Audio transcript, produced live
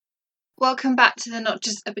Welcome back to the Not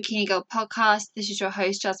Just a Bikini Girl podcast. This is your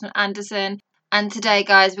host, Jasmine Anderson. And today,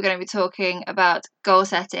 guys, we're going to be talking about goal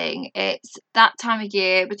setting. It's that time of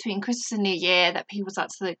year between Christmas and New Year that people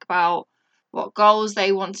start to think about what goals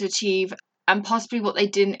they want to achieve and possibly what they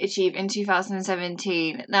didn't achieve in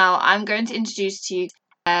 2017. Now, I'm going to introduce to you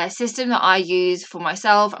a system that I use for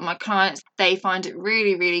myself and my clients. They find it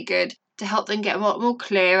really, really good to help them get a lot more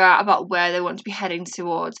clearer about where they want to be heading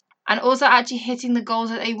towards. And also actually hitting the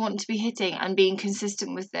goals that they want to be hitting and being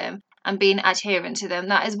consistent with them and being adherent to them.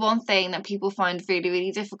 That is one thing that people find really,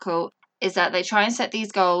 really difficult, is that they try and set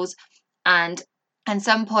these goals and at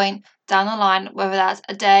some point down the line, whether that's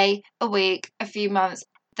a day, a week, a few months,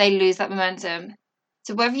 they lose that momentum.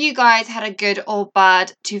 So whether you guys had a good or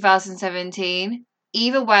bad 2017,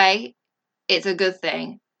 either way, it's a good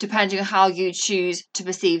thing, depending on how you choose to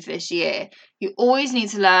perceive this year. You always need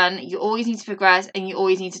to learn, you always need to progress, and you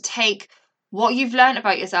always need to take what you've learned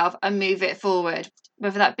about yourself and move it forward,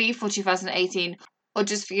 whether that be for 2018 or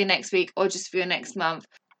just for your next week or just for your next month.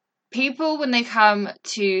 People, when they come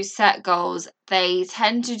to set goals, they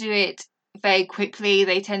tend to do it very quickly,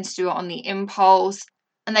 they tend to do it on the impulse,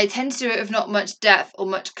 and they tend to do it with not much depth or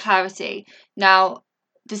much clarity. Now,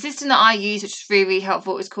 the system that I use, which is really, really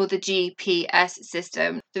helpful, is called the GPS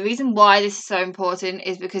system. The reason why this is so important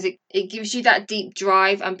is because it gives you that deep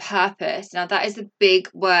drive and purpose. Now, that is the big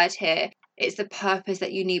word here. It's the purpose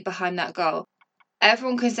that you need behind that goal.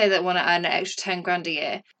 Everyone can say they want to earn an extra 10 grand a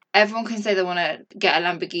year. Everyone can say they want to get a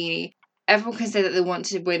Lamborghini. Everyone can say that they want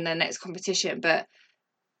to win their next competition, but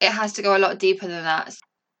it has to go a lot deeper than that.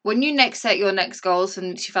 When you next set your next goals for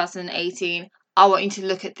 2018, I want you to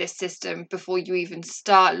look at this system before you even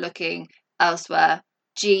start looking elsewhere.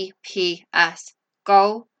 GPS.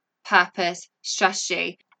 Goal, purpose,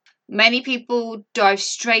 strategy. Many people dive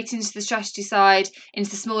straight into the strategy side,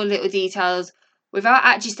 into the small little details, without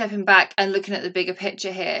actually stepping back and looking at the bigger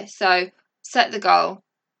picture here. So, set the goal.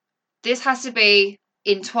 This has to be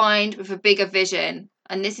entwined with a bigger vision,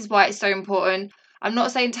 and this is why it's so important. I'm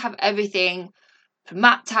not saying to have everything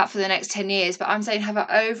mapped out for the next 10 years, but I'm saying have an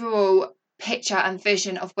overall picture and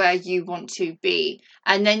vision of where you want to be.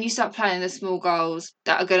 And then you start planning the small goals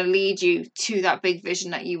that are going to lead you to that big vision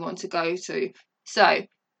that you want to go to. So,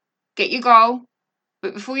 get your goal,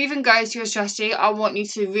 but before you even go to your strategy, I want you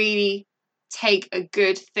to really take a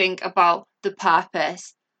good think about the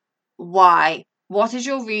purpose. Why? What is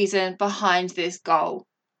your reason behind this goal?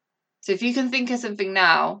 So if you can think of something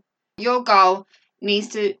now, your goal needs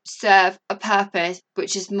to serve a purpose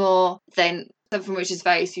which is more than something which is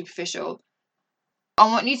very superficial. I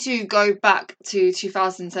want you to go back to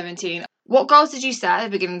 2017. What goals did you set at the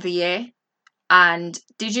beginning of the year? And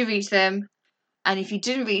did you reach them? And if you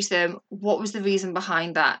didn't reach them, what was the reason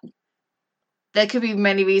behind that? There could be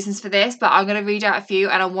many reasons for this, but I'm going to read out a few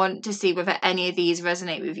and I want to see whether any of these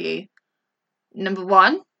resonate with you. Number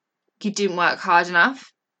 1, you didn't work hard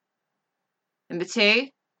enough. Number 2,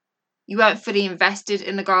 you weren't fully invested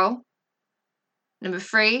in the goal. Number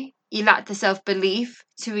 3, you lacked the self-belief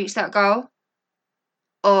to reach that goal.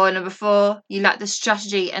 Or number 4, you lack the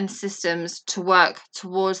strategy and systems to work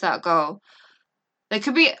towards that goal. There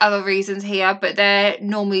could be other reasons here, but they're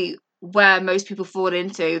normally where most people fall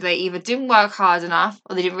into. They either didn't work hard enough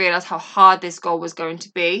or they didn't realise how hard this goal was going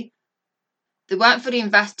to be. They weren't fully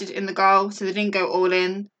invested in the goal, so they didn't go all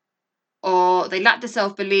in. Or they lacked the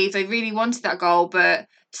self-belief. They really wanted that goal, but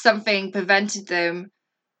something prevented them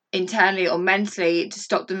internally or mentally to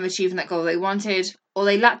stop them achieving that goal they wanted. Or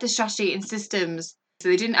they lacked the strategy and systems. So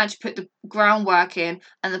they didn't actually put the groundwork in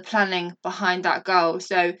and the planning behind that goal.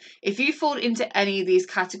 So if you fall into any of these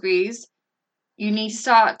categories, you need to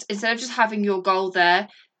start, instead of just having your goal there,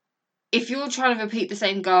 if you're trying to repeat the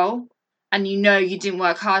same goal and you know you didn't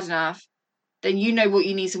work hard enough, then you know what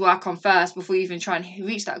you need to work on first before you even try and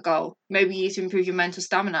reach that goal. Maybe you need to improve your mental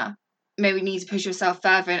stamina. Maybe you need to push yourself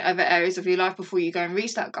further in other areas of your life before you go and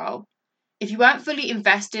reach that goal. If you weren't fully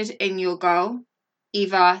invested in your goal,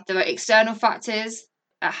 either there were external factors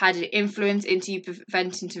that had an influence into you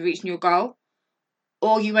preventing to reaching your goal,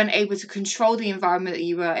 or you weren't able to control the environment that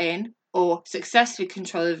you were in, or successfully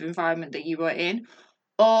control the environment that you were in,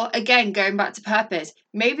 or again, going back to purpose,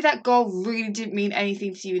 maybe that goal really didn't mean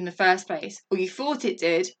anything to you in the first place, or you thought it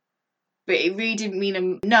did, but it really didn't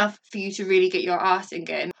mean enough for you to really get your ass in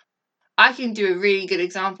getting. I can do a really good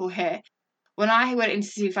example here. When I went into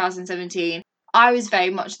 2017, I was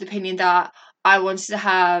very much the opinion that I wanted to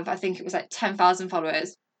have, I think it was like 10,000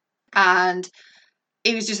 followers. And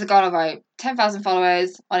it was just a goal of like 10,000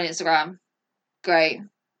 followers on Instagram. Great.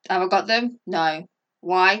 Have I got them? No.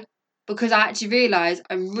 Why? because I actually realised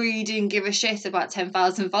I really didn't give a shit about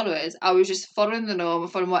 10,000 followers. I was just following the norm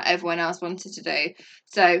and following what everyone else wanted to do.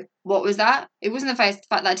 So what was that? It wasn't the fact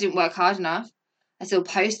that I didn't work hard enough. I still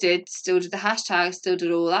posted, still did the hashtag, still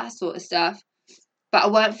did all that sort of stuff. But I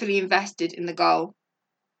weren't fully invested in the goal.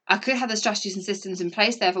 I could have the strategies and systems in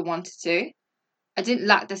place there if I wanted to. I didn't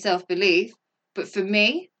lack the self-belief. But for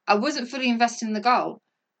me, I wasn't fully invested in the goal.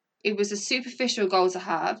 It was a superficial goal to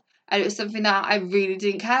have, and it was something that I really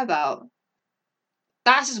didn't care about.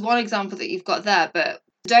 That's just one example that you've got there, but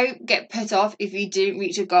don't get put off if you didn't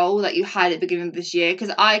reach a goal that you had at the beginning of this year,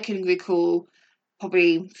 because I can recall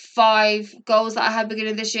probably 5 goals that I had at the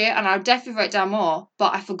beginning of this year, and I'll definitely write down more,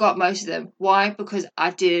 but I forgot most of them. Why? Because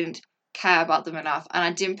I didn't care about them enough, and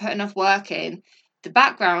I didn't put enough work in the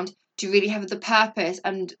background to really have the purpose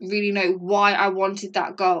and really know why I wanted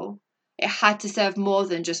that goal. It had to serve more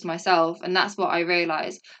than just myself, and that's what I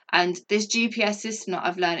realised. And this GPS system that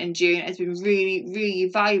I've learned in June has been really, really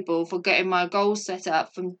valuable for getting my goals set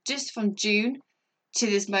up from June to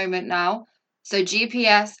this moment now. So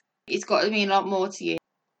GPS, it's got to mean a lot more to you.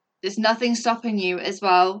 There's nothing stopping you as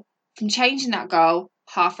well from changing that goal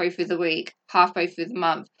halfway through the week, halfway through the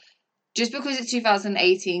month. Just because it's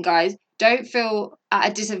 2018, guys, don't feel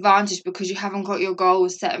at a disadvantage because you haven't got your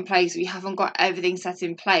goals set in place or you haven't got everything set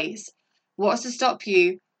in place. What's to stop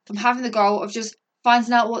you from having the goal of just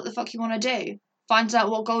finding out what the fuck you want to do? Finding out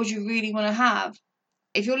what goals you really want to have.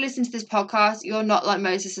 If you're listening to this podcast, you're not like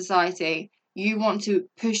most of society. You want to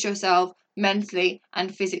push yourself mentally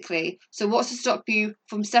and physically. So what's to stop you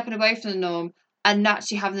from stepping away from the norm and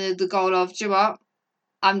naturally having the goal of, do you know what?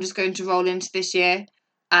 I'm just going to roll into this year.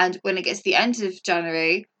 And when it gets to the end of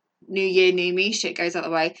January, new year, new me, shit goes out the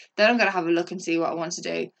way, then I'm going to have a look and see what I want to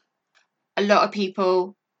do. A lot of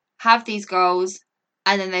people have these goals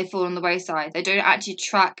and then they fall on the wayside. They don't actually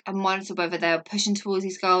track and monitor whether they're pushing towards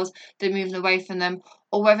these goals, they're moving away from them,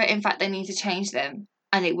 or whether in fact they need to change them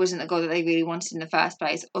and it wasn't the goal that they really wanted in the first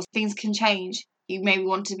place. Or things can change. You maybe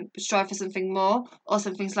want to strive for something more or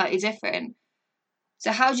something slightly different.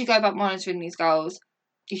 So how do you go about monitoring these goals?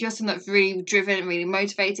 If you're someone that's really driven and really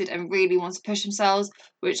motivated and really wants to push themselves,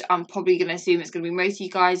 which I'm probably going to assume it's going to be most of you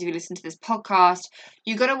guys if you listen to this podcast,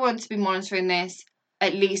 you're going to want to be monitoring this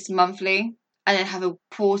at least monthly and then have a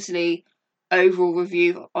quarterly overall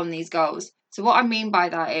review on these goals. So what I mean by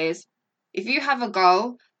that is, if you have a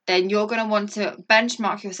goal, then you're going to want to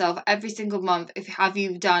benchmark yourself every single month if have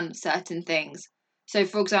you done certain things. So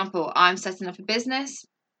for example, I'm setting up a business.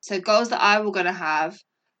 So goals that I will going to have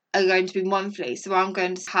are going to be monthly. So I'm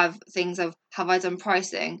going to have things of, have I done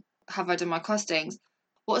pricing? Have I done my costings?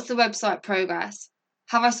 What's the website progress?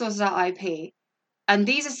 Have I sorted out IP? And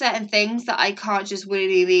these are certain things that I can't just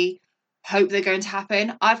willy-nilly hope they're going to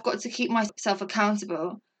happen. I've got to keep myself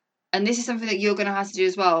accountable. And this is something that you're going to have to do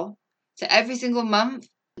as well. So every single month,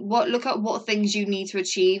 look at what things you need to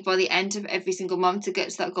achieve by the end of every single month to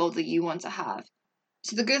get to that goal that you want to have.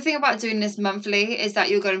 So the good thing about doing this monthly is that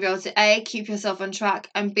you're going to be able to A, keep yourself on track,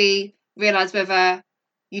 and B, realise whether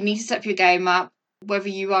you need to step your game up, whether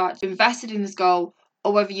you are invested in this goal,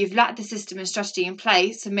 or whether you've lacked the system and strategy in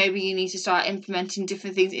place. So maybe you need to start implementing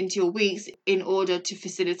different things into your weeks in order to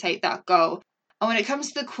facilitate that goal. And when it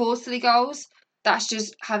comes to the quarterly goals, that's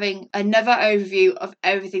just having another overview of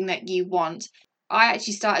everything that you want. I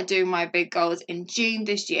actually started doing my big goals in June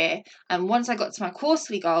this year, and once I got to my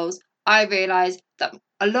quarterly goals, I realised that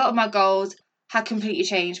a lot of my goals had completely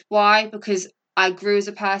changed. Why? Because I grew as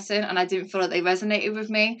a person and I didn't feel like they resonated with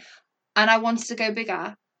me, and I wanted to go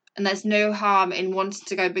bigger. And there's no harm in wanting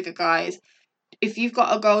to go bigger, guys. If you've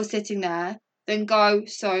got a goal sitting there, then go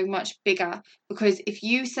so much bigger. Because if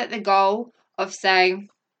you set the goal of say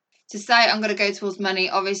I'm going to go towards money,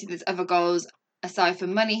 obviously there's other goals aside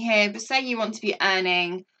from money here, but say you want to be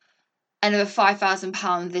earning another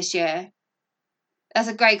 £5,000 this year. That's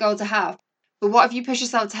a great goal to have. But what if you push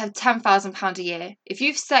yourself to have £10,000 a year? If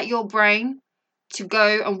you've set your brain to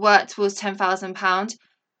go and work towards £10,000,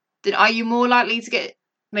 then are you more likely to get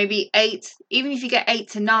maybe 8? Even if you get 8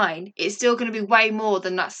 to 9, it's still going to be way more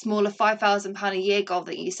than that smaller £5,000 a year goal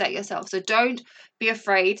that you set yourself. So don't be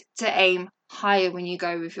afraid to aim higher when you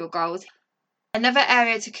go with your goals. Another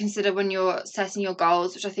area to consider when you're setting your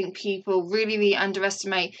goals, which I think people really, really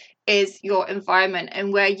underestimate, is your environment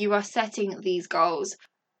and where you are setting these goals.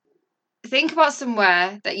 Think about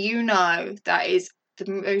somewhere that you know that is the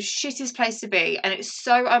most shittiest place to be and it's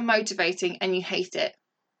so unmotivating and you hate it.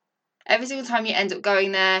 Every single time you end up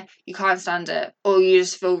going there, you can't stand it, or you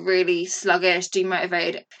just feel really sluggish,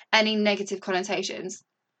 demotivated, any negative connotations.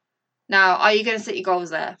 Now, are you going to set your goals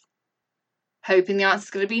there? Hoping the answer is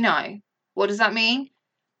going to be no. What does that mean?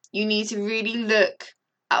 You need to really look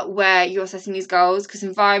at where you're setting these goals, because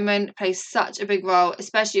environment plays such a big role,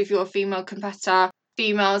 especially if you're a female competitor.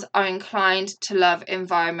 Females are inclined to love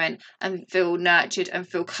environment and feel nurtured and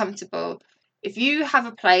feel comfortable. If you have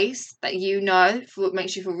a place that you know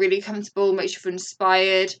makes you feel really comfortable, makes you feel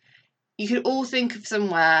inspired, you could all think of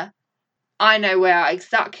somewhere. I know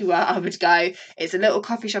exactly where I would go. It's a little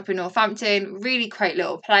coffee shop in Northampton, really great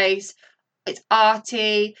little place. It's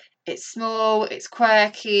arty, it's small, it's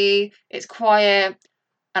quirky, it's quiet,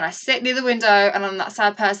 and I sit near the window and I'm that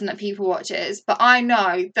sad person that people watches. But I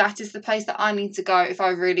know that is the place that I need to go if I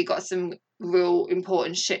really got some real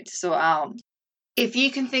important shit to sort out. If you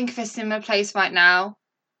can think of a similar place right now,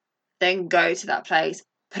 then go to that place,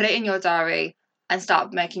 put it in your diary, and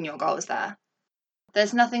start making your goals there.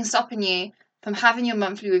 There's nothing stopping you from having your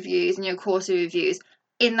monthly reviews and your quarterly reviews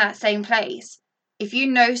in that same place. If you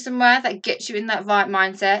know somewhere that gets you in that right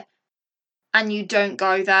mindset and you don't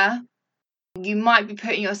go there, you might be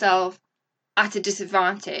putting yourself at a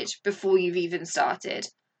disadvantage before you've even started.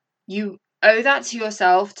 You owe that to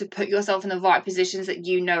yourself to put yourself in the right positions that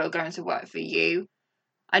you know are going to work for you.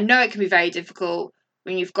 I know it can be very difficult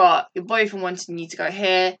when you've got your boyfriend wanting you to go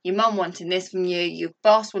here, your mum wanting this from you, your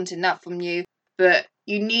boss wanting that from you, but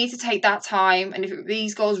you need to take that time, and if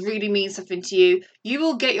these goals really mean something to you, you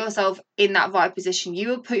will get yourself in that right position. You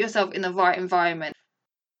will put yourself in the right environment.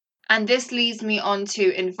 And this leads me on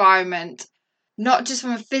to environment, not just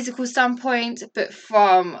from a physical standpoint, but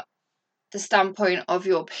from the standpoint of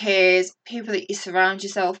your peers, people that you surround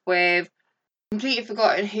yourself with. I've completely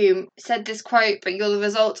forgotten who said this quote, but you're the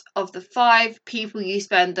result of the 5 people you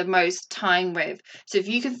spend the most time with. So if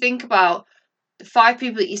you can think about the 5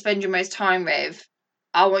 people that you spend your most time with,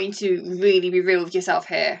 I want you to really be real with yourself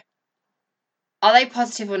here. Are they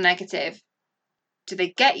positive or negative? Do they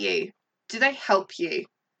get you? Do they help you?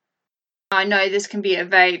 I know this can be a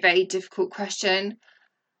very, very difficult question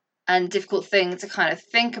and difficult thing to kind of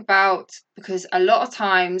think about, because a lot of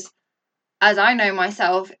times, as I know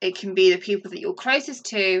myself, it can be the people that you're closest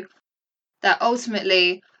to that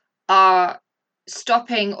ultimately are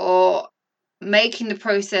stopping or making the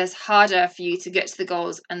process harder for you to get to the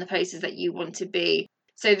goals and the places that you want to be.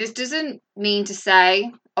 So this doesn't mean to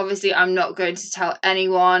say, obviously, I'm not going to tell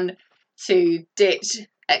anyone to ditch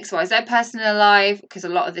XYZ person in their life, because a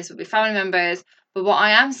lot of this will be family members. But what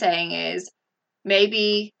I am saying is,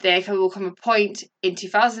 maybe there will come a point in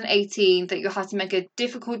 2018 that you'll have to make a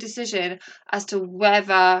difficult decision as to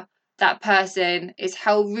whether that person is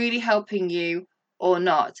really helping you or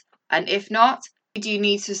not. And if not, who do you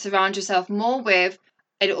need to surround yourself more with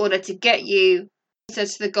in order to get you to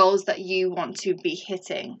the goals that you want to be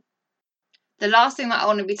hitting? The last thing that I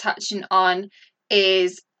want to be touching on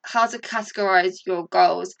is how to categorize your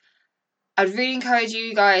goals. I'd really encourage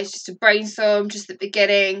you guys just to brainstorm just at the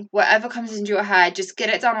beginning, whatever comes into your head, just get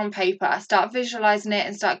it down on paper, start visualizing it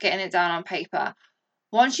and start getting it down on paper.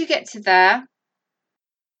 Once you get to there,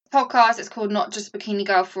 podcast, it's called Not Just Bikini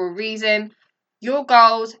Girl for a reason. Your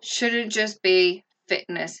goals shouldn't just be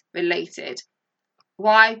fitness related.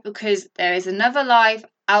 Why? Because there is another life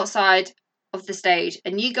outside of the stage,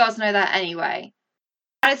 and you girls know that anyway.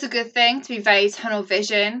 And it's a good thing to be very tunnel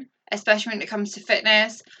vision, especially when it comes to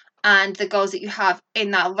fitness and the goals that you have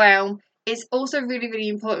in that realm. It's also really, really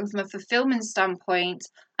important from a fulfillment standpoint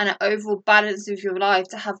and an overall balance of your life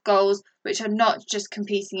to have goals which are not just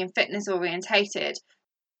competing in fitness orientated.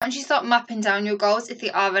 Once you start mapping down your goals, if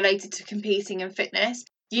they are related to competing in fitness,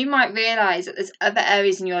 you might realise that there's other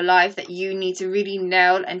areas in your life that you need to really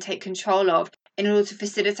nail and take control of in order to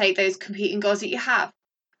facilitate those competing goals that you have.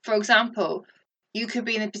 For example, you could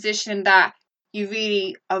be in a position that you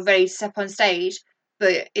really are ready to step on stage,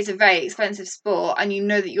 but it's a very expensive sport, and you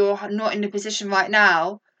know that you're not in a position right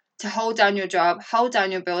now to hold down your job, hold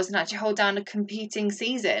down your bills, and actually hold down a competing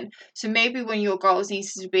season. So maybe when your goals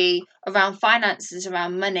needs to be around finances,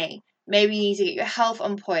 around money, maybe you need to get your health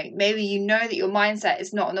on point. Maybe you know that your mindset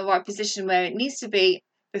is not in the right position where it needs to be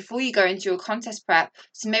before you go into your contest prep.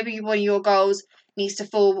 So maybe one of your goals needs to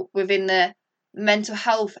fall within the mental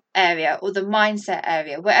health area or the mindset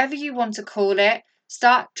area, whatever you want to call it.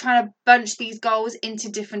 Start trying to bunch these goals into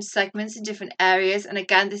different segments in different areas. And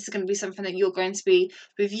again, this is going to be something that you're going to be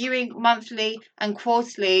reviewing monthly and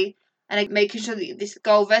quarterly, and making sure that this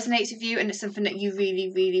goal resonates with you and it's something that you really,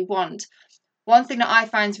 really want. One thing that I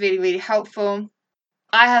find is really, really helpful,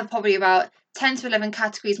 I have probably about 10 to 11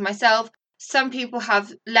 categories myself. Some people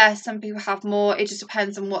have less, some people have more. It just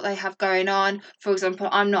depends on what they have going on. For example,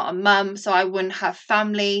 I'm not a mum, so I wouldn't have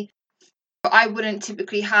family. I wouldn't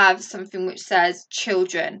typically have something which says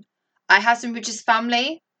children. I have some which is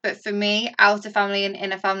family, but for me, outer family and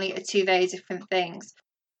inner family are 2 very different things.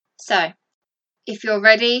 So, if you're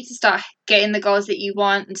ready to start getting the goals that you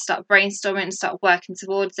want and start brainstorming and start working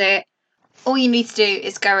towards it, all you need to do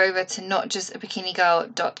is go over to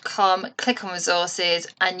notjustabikini.com, click on resources,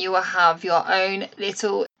 and you will have your own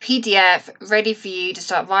little PDF ready for you to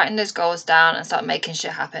start writing those goals down and start making shit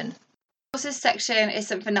happen. The resources section is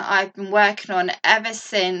something that I've been working on ever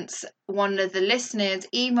since one of the listeners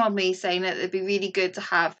emailed me saying that it'd be really good to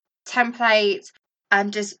have templates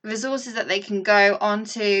and just resources that they can go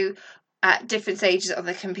onto at different stages of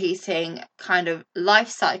the competing kind of life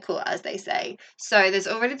cycle, as they say. So there's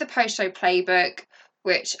already the post-show playbook,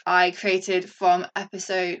 which I created from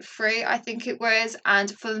episode 3, I think it was,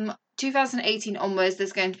 and from 2018 onwards,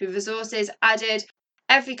 there's going to be resources added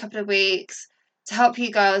every couple of weeks to help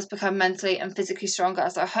you girls become mentally and physically stronger.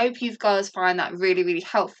 So I hope you girls find that really, really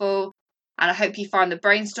helpful, and I hope you find the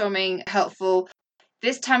brainstorming helpful.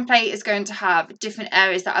 This template is going to have different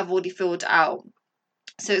areas that I've already filled out.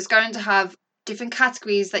 So it's going to have different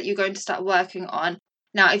categories that you're going to start working on.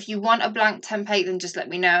 Now, if you want a blank template, then just let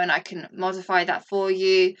me know and I can modify that for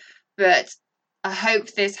you. But I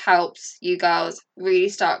hope this helps you girls really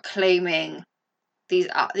start claiming these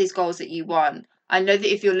goals that you want. I know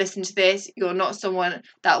that if you're listening to this, you're not someone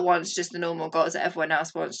that wants just the normal goals that everyone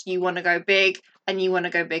else wants. You want to go big and you want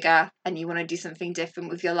to go bigger and you want to do something different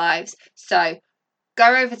with your lives. So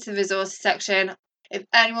go over to the resources section. If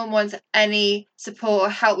anyone wants any support or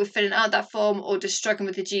help with filling out that form or just struggling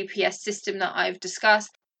with the GPS system that I've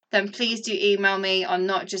discussed, then please do email me on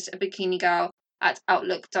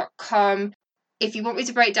notjustabikinigirl@outlook.com. If you want me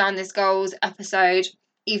to break down this goals episode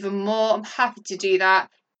even more, I'm happy to do that.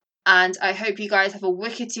 And I hope you guys have a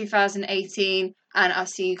wicked 2018, and I'll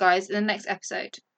see you guys in the next episode.